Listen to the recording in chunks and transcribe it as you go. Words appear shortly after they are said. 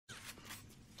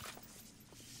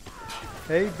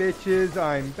Hey bitches,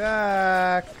 I'm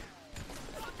back.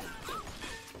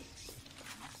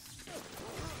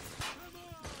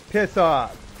 Piss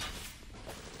off.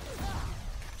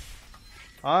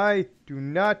 I do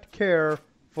not care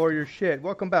for your shit.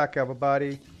 Welcome back,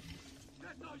 everybody.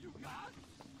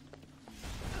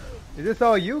 Is this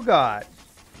all you got?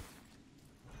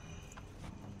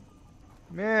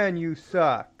 Man, you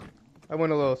suck. I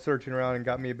went a little searching around and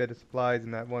got me a bit of supplies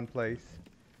in that one place.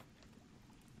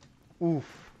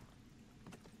 Oof.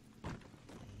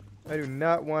 I do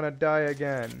not want to die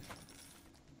again.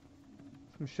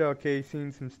 Some shell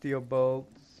casing, some steel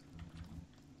bolts.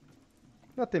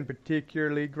 Nothing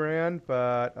particularly grand,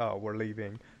 but... oh, we're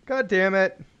leaving. God damn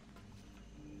it!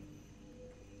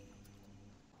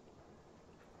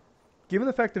 Given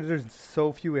the fact that there's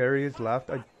so few areas left,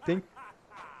 I think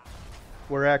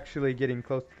we're actually getting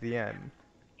close to the end.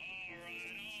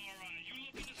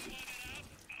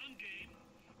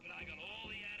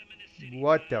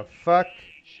 What the fuck?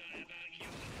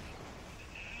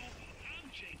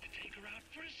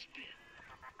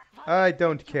 I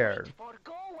don't care.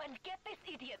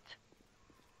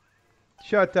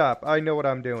 Shut up. I know what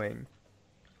I'm doing.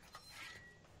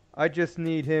 I just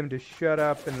need him to shut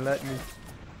up and let me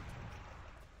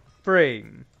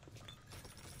frame.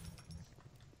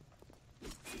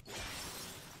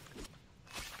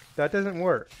 That doesn't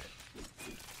work.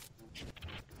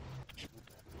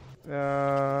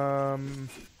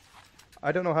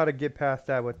 I don't know how to get past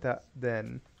that with that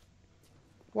then.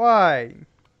 Why?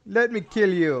 Let me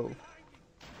kill you.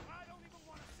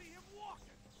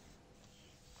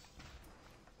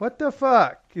 What the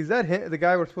fuck? Is that him, the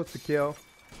guy we're supposed to kill?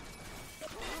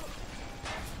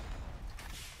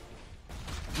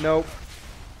 Nope.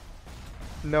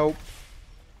 Nope.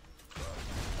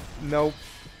 Nope.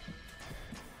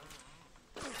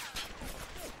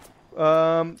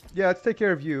 Yeah, let's take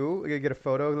care of you. I gotta get a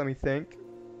photo, let me think.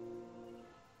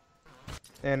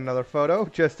 And another photo,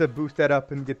 just to boost that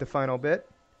up and get the final bit.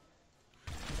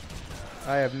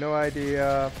 I have no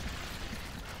idea.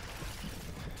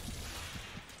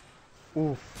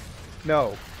 Oof.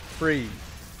 No. Freeze.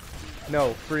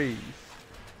 No, freeze.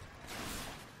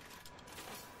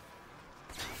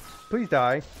 Please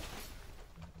die.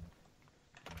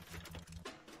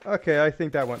 Okay, I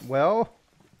think that went well.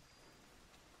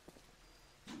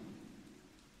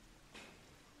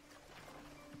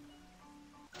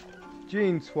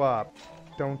 Gene swap.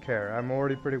 Don't care. I'm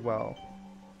already pretty well.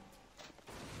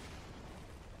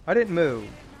 I didn't move.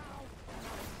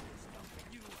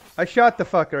 I shot the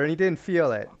fucker and he didn't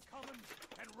feel it.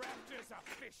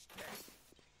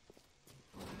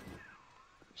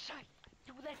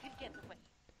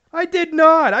 I did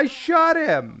not! I shot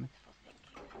him!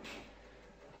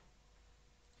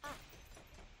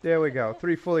 There we go.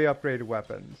 3 fully upgraded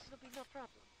weapons.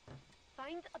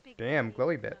 Damn,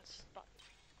 glowy bits.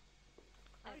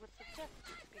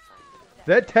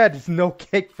 That has no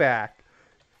kickback.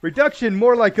 Reduction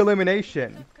more like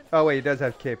elimination. Oh wait, it does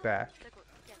have kickback.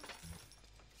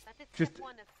 Just...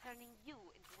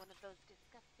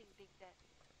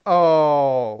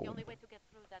 oh.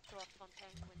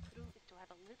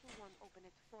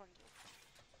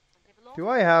 Do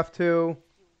I have to?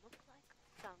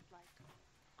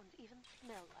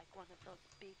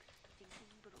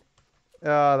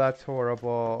 Oh, that's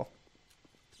horrible.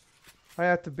 I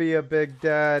have to be a big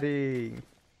daddy.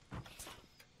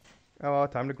 Oh well,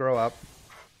 time to grow up.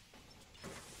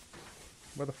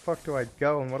 Where the fuck do I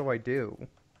go and what do I do?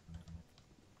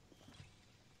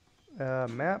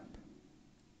 Map?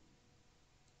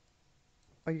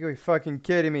 Are you fucking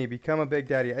kidding me? Become a big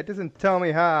daddy. It doesn't tell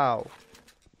me how.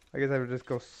 I guess I would just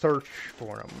go search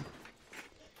for him.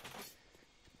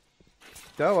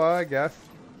 So, I guess.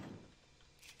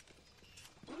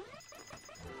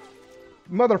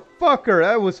 Motherfucker,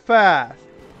 that was fast.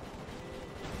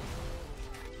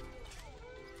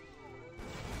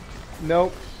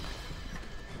 Nope.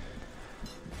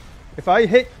 If I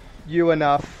hit you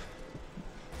enough.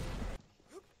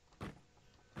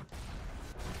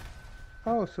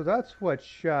 Oh, so that's what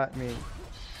shot me.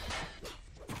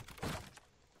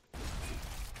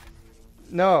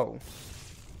 No.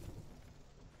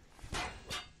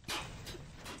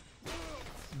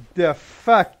 The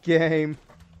fuck game.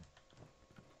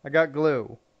 I got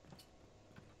glue.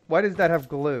 Why does that have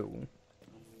glue?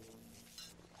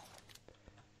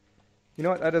 You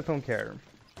know what? I just don't care.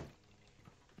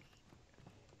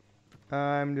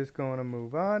 I'm just going to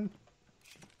move on.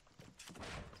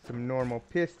 Some normal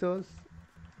pistols.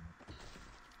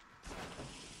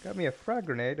 Got me a frag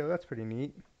grenade. Oh, that's pretty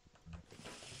neat.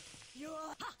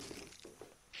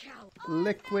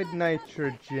 Liquid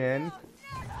nitrogen.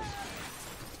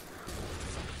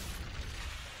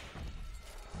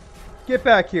 Get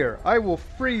back here. I will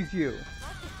freeze you.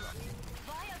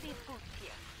 Via these boots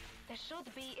here. There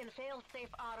should be in fail-safe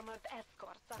armored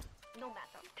escorts. No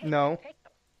matter. No. Take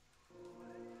them.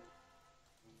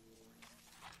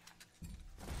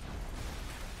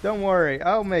 Don't worry.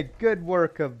 I'll make good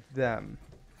work of them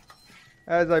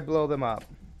as I blow them up.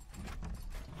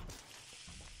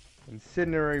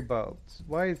 Incendiary bolts.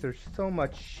 Why is there so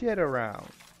much shit around?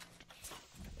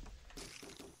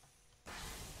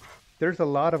 There's a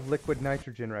lot of liquid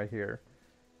nitrogen right here.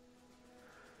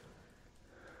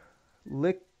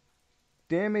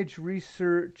 Damage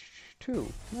research 2.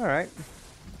 Alright.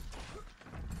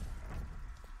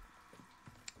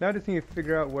 Now I just need to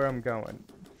figure out where I'm going.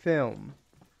 Film.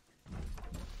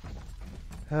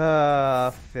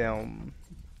 Film.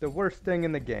 The worst thing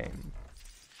in the game.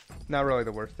 Not really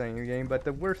the worst thing in the game, but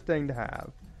the worst thing to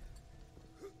have.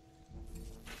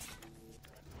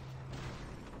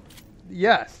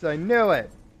 Yes, I knew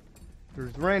it.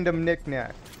 There's random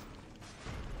knickknacks.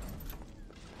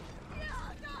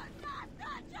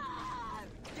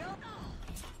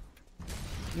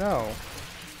 No.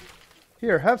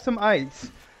 Here, have some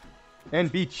ice. And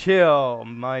be chill,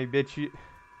 my bitch.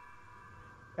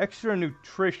 Extra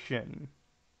nutrition.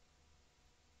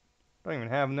 Don't even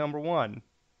have number 1.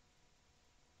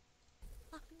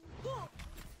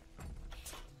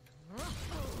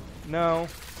 No.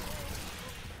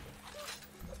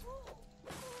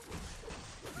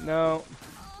 No.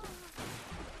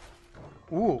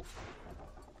 Ooh.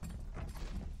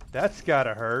 That's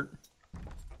gotta hurt.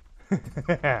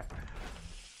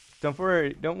 Don't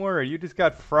worry, you just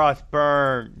got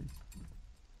frostburn.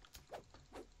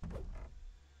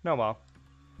 No, well.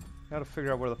 Now to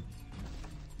figure out where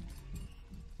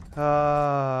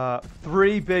the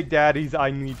 3 big daddies I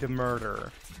need to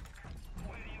murder.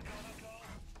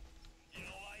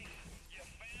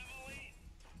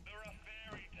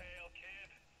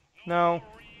 No.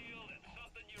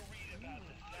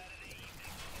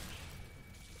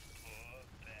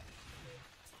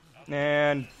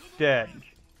 And dead.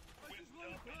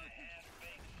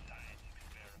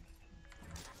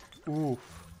 Oof.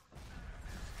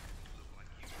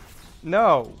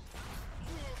 No.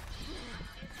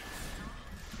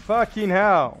 Fucking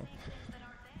hell.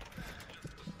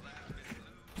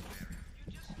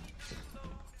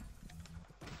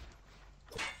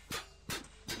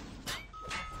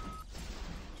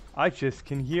 I just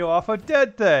can heal off of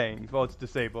dead things. Well, it's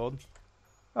disabled.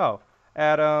 Oh.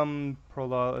 Adam,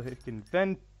 Prolific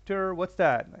Inventor. What's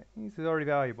that? He's already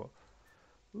valuable.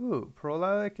 Ooh,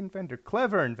 Prolific Inventor.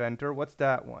 Clever Inventor. What's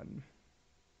that one?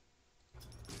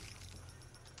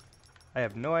 I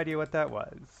have no idea what that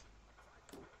was.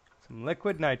 Some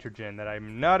liquid nitrogen that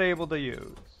I'm not able to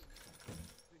use.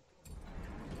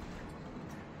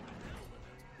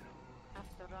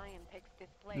 After Ryan takes this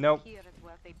place, Nope. here is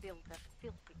where they build their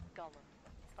filthy golem,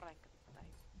 Frankenstein.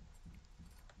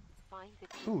 Find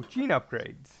it. Ooh, gene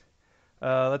upgrades.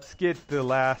 Let's get the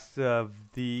last of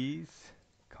these.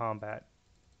 Combat.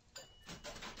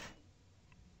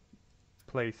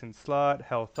 Place and slot.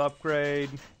 Health upgrade.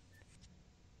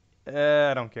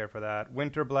 I don't care for that.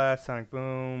 Winter Blast, Sonic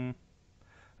Boom.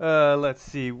 Let's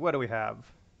see. What do we have?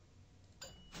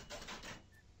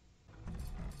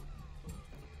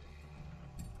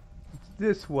 It's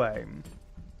this way.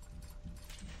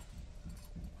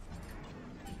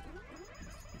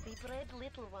 We bred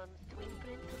little ones to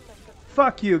imprint the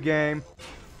Fuck you, game.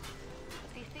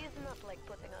 This is not like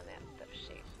putting on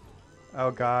aftershave.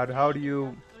 Oh god, how do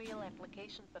you... Real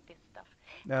applications of this stuff.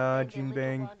 Gene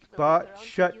Bang. Bot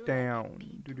shut down.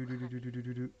 You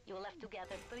will have to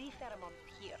gather 3 pheromones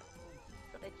here,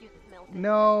 so that you smell it.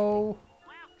 No.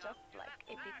 Just like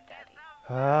a big daddy.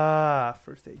 Ah,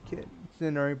 first aid kit.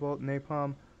 Incendiary bolt,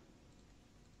 napalm.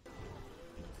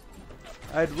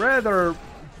 I'd rather...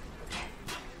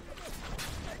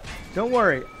 Don't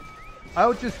worry.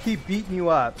 I'll just keep beating you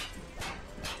up.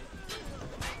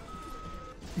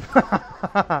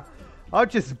 I'll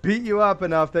just beat you up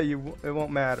enough that it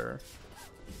won't matter.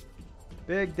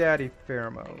 Big Daddy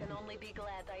Pheromone. I can only be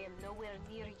glad I am nowhere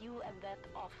near you and that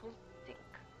awful stink.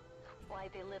 Why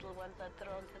the little ones are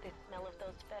drawn to the smell of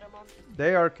those pheromones?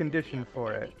 They are conditioned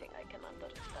for it. I can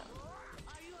understand.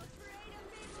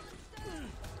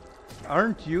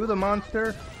 Aren't you the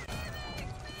monster?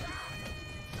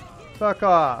 Fuck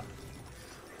off.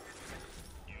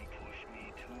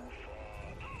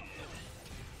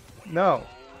 No.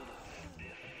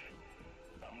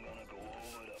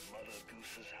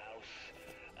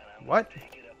 What?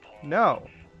 No.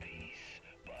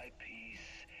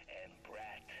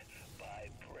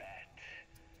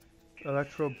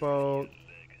 Electro bolt.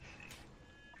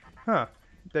 Huh.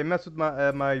 They mess with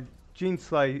my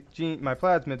my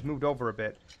plasmids moved over a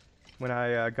bit when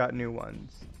I got new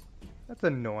ones. That's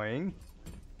annoying.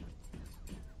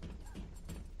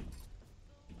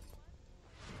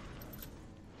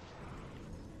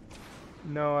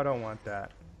 No, I don't want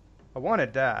that. I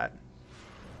wanted that.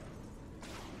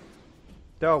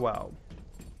 Oh well.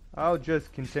 I'll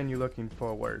just continue looking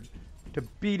forward to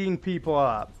beating people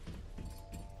up.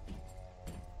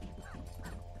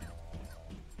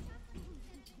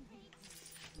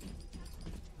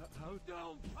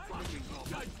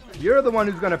 You're the one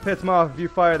who's gonna piss me off if you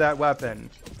fire that weapon.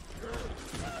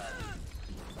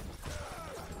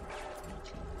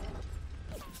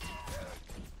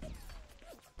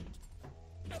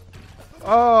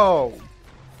 Oh!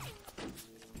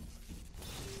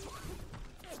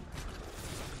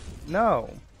 No.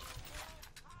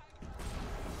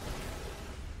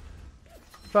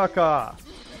 Fuck off.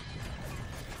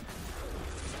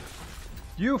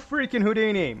 You freaking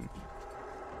Houdini!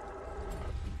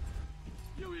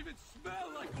 You even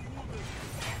smell like a woman.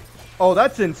 Oh,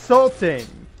 that's insulting!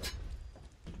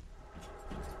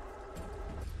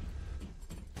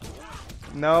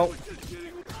 No.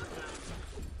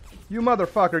 You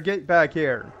motherfucker, get back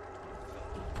here.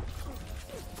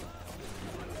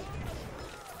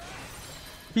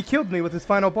 He killed me with his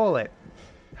final bullet.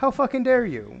 How fucking dare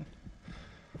you?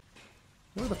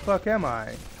 Where the fuck am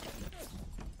I?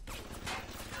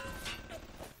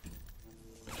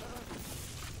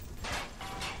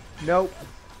 Nope.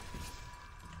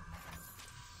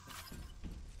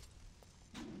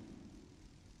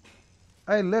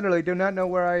 I literally do not know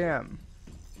where I am.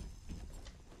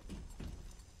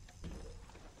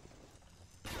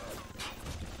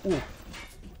 Ooh.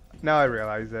 Now I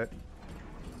realize it.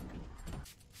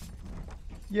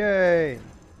 Yay! A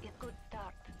good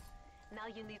start. Now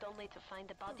you need only to find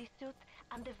the bodysuit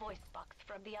and the voice box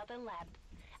from the other labs,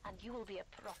 and you will be a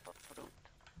proper fruit.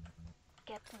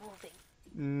 Get moving.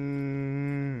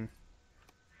 Mmm.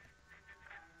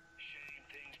 Shame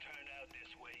things turned out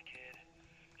this way, kid.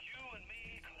 You and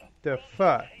me could have The run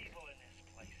fuck? table in this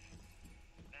place.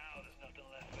 Now there's nothing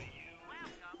left for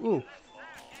you. Ooh.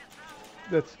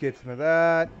 Let's get some of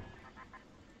that.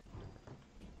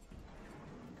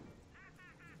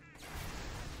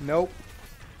 Nope.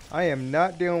 I am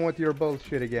not dealing with your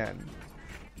bullshit again.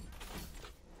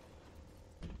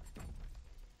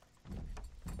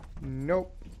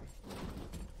 Nope.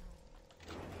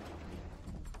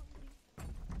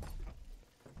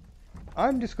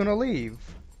 I'm just gonna leave.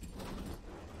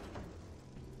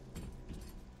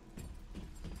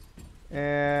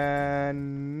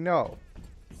 And no.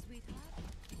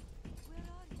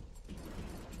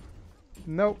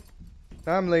 Nope.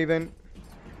 I'm leaving.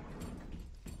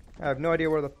 I have no idea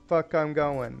where the fuck I'm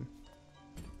going.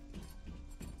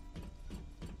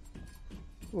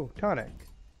 Ooh, tonic.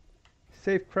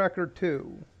 Safe Cracker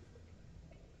 2.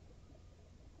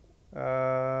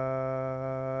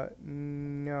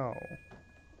 No.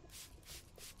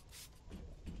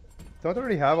 Don't I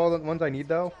already have all the ones I need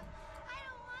though?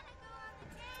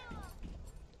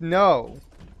 No.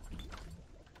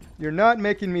 You're not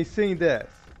making me sing this.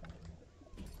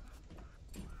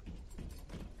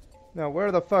 Now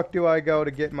where the fuck do I go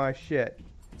to get my shit?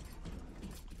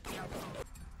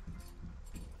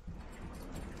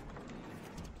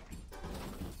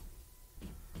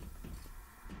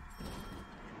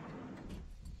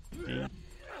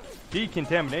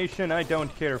 Decontamination I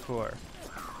don't care for.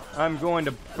 I'm going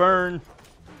to burn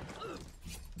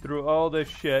through all this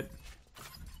shit.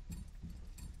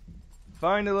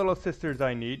 Find the little sisters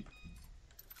I need.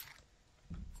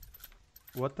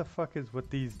 What the fuck is with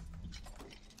these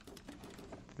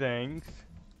things?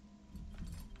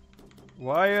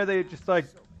 Why are they just like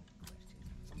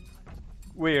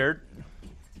weird?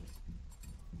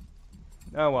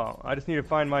 Oh well, I just need to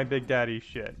find my Big Daddy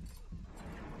shit.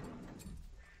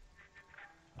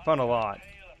 Found a lot.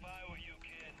 If I were you,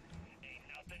 kid, ain't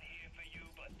nothing here for you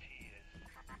but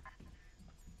tears.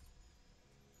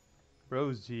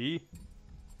 Rosie.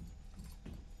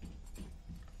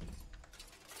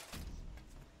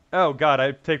 Oh god,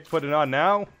 I put it on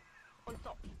now?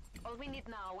 Also, all we need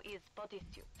now is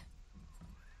bodysuit.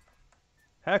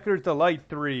 Hacker's Delight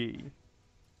 3.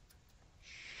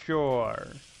 Sure.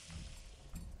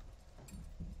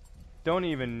 Don't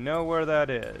even know where that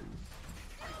is.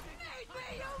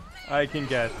 I can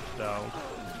guess though.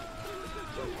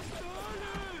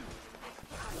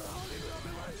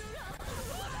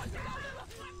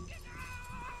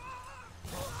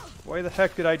 Why the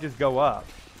heck did I just go up?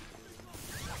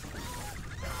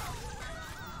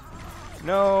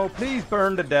 No, please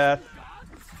burn to death.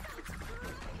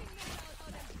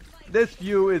 This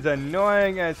view is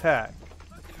annoying as heck.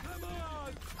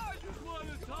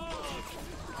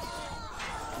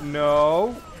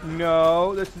 No,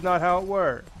 no, this is not how it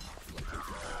works.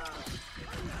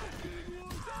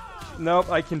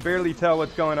 Nope, I can barely tell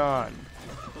what's going on.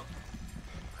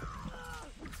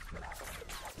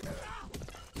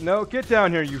 No, get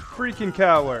down here, you freaking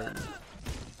coward.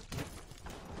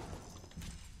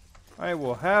 I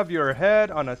will have your head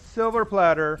on a silver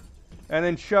platter and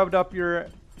then shoved up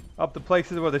the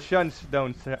places where the sun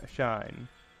don't shine.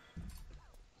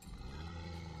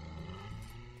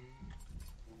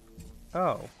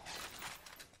 Oh.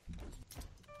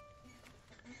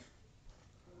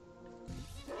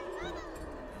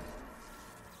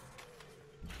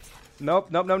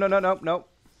 Nope, nope, no, no, no, nope, nope.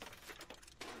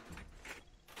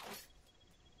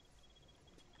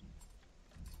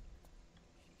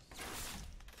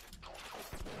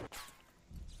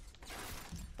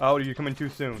 Oh, you're coming too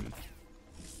soon.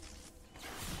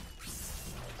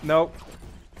 Nope.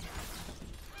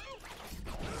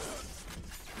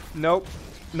 Nope.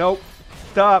 Nope.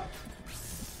 Stop.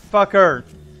 Fucker.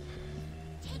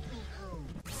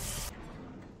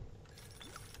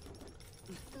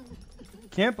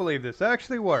 Can't believe this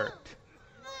actually worked.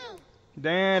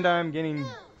 And I'm getting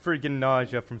freaking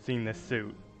nausea from seeing this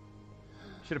suit.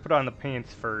 Should have put on the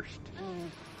pants first.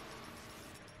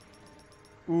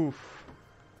 Oof.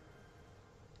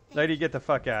 Lady, get the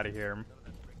fuck out of here.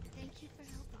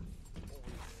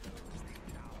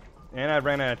 And I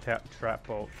ran out of trap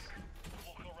bolts.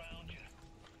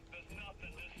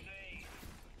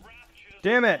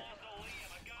 Damn it!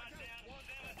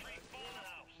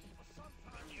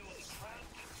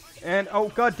 And oh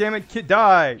god damn it, kid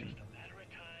died!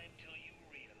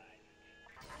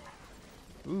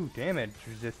 Ooh, damage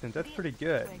resistance, that's pretty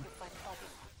good.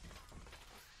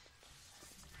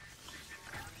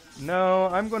 No,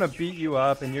 I'm gonna beat you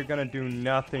up and you're gonna do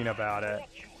nothing about it.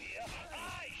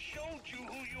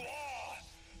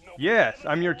 Yes,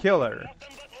 I'm your killer.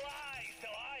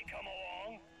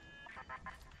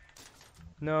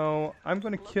 No, I'm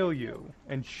gonna kill you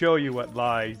and show you what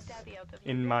lies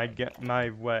in my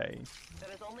way.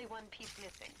 There is only one piece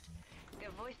missing.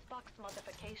 The voice box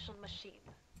modification machine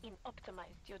in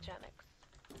optimized eugenics.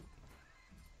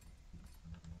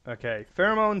 Okay,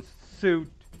 pheromone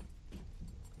suit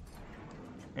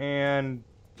and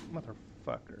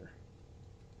motherfucker.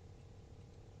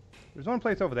 There's one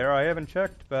place over there I haven't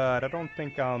checked, but I don't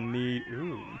think I'll need.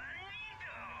 Ooh.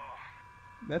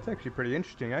 That's actually pretty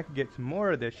interesting. I could get some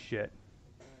more of this shit.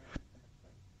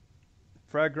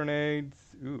 Frag grenades.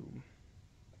 Ooh.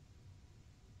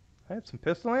 I have some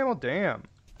pistol ammo? Damn.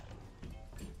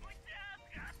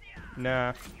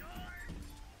 Nah.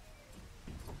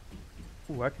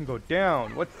 Ooh, I can go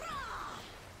down.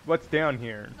 What's down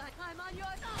here?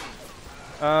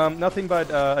 Nothing but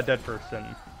a dead person.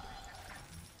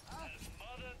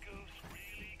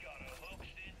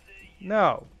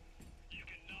 No.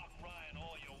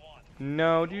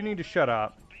 No, do you need to shut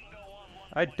up?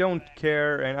 I don't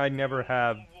care, and I never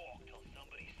have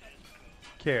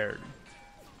cared.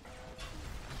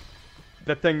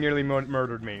 That thing nearly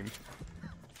murdered me.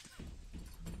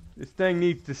 This thing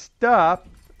needs to stop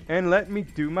and let me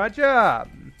do my job.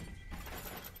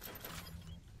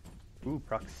 Ooh,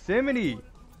 proximity.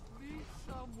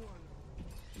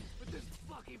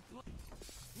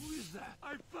 Who is that?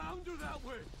 I found her that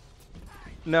way.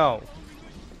 No.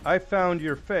 I found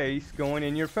your face going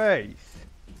in your face.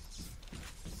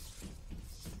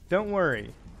 Don't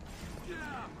worry. Yeah.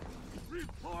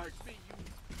 Report me, you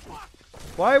fuck.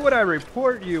 Why would I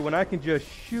report you when I can just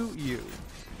shoot you?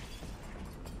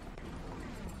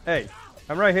 Hey,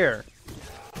 I'm right here.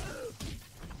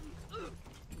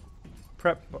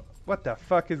 Prep. What the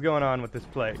fuck is going on with this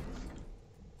place?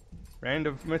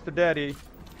 Random Mr. Daddy.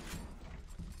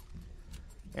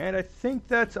 And I think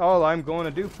that's all I'm going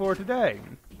to do for today.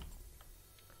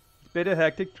 It's been a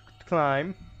hectic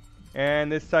climb,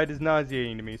 and this site is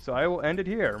nauseating to me, so I will end it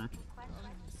here.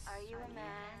 Are you a man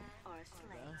or a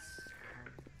slave?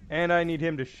 And I need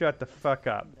him to shut the fuck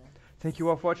up. Thank you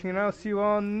all for watching, and I'll see you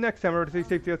all next time. Remember to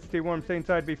stay safe, stay warm, stay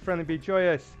inside, be friendly, be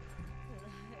joyous.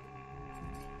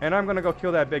 And I'm gonna go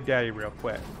kill that Big Daddy real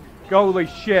quick. Holy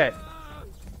shit!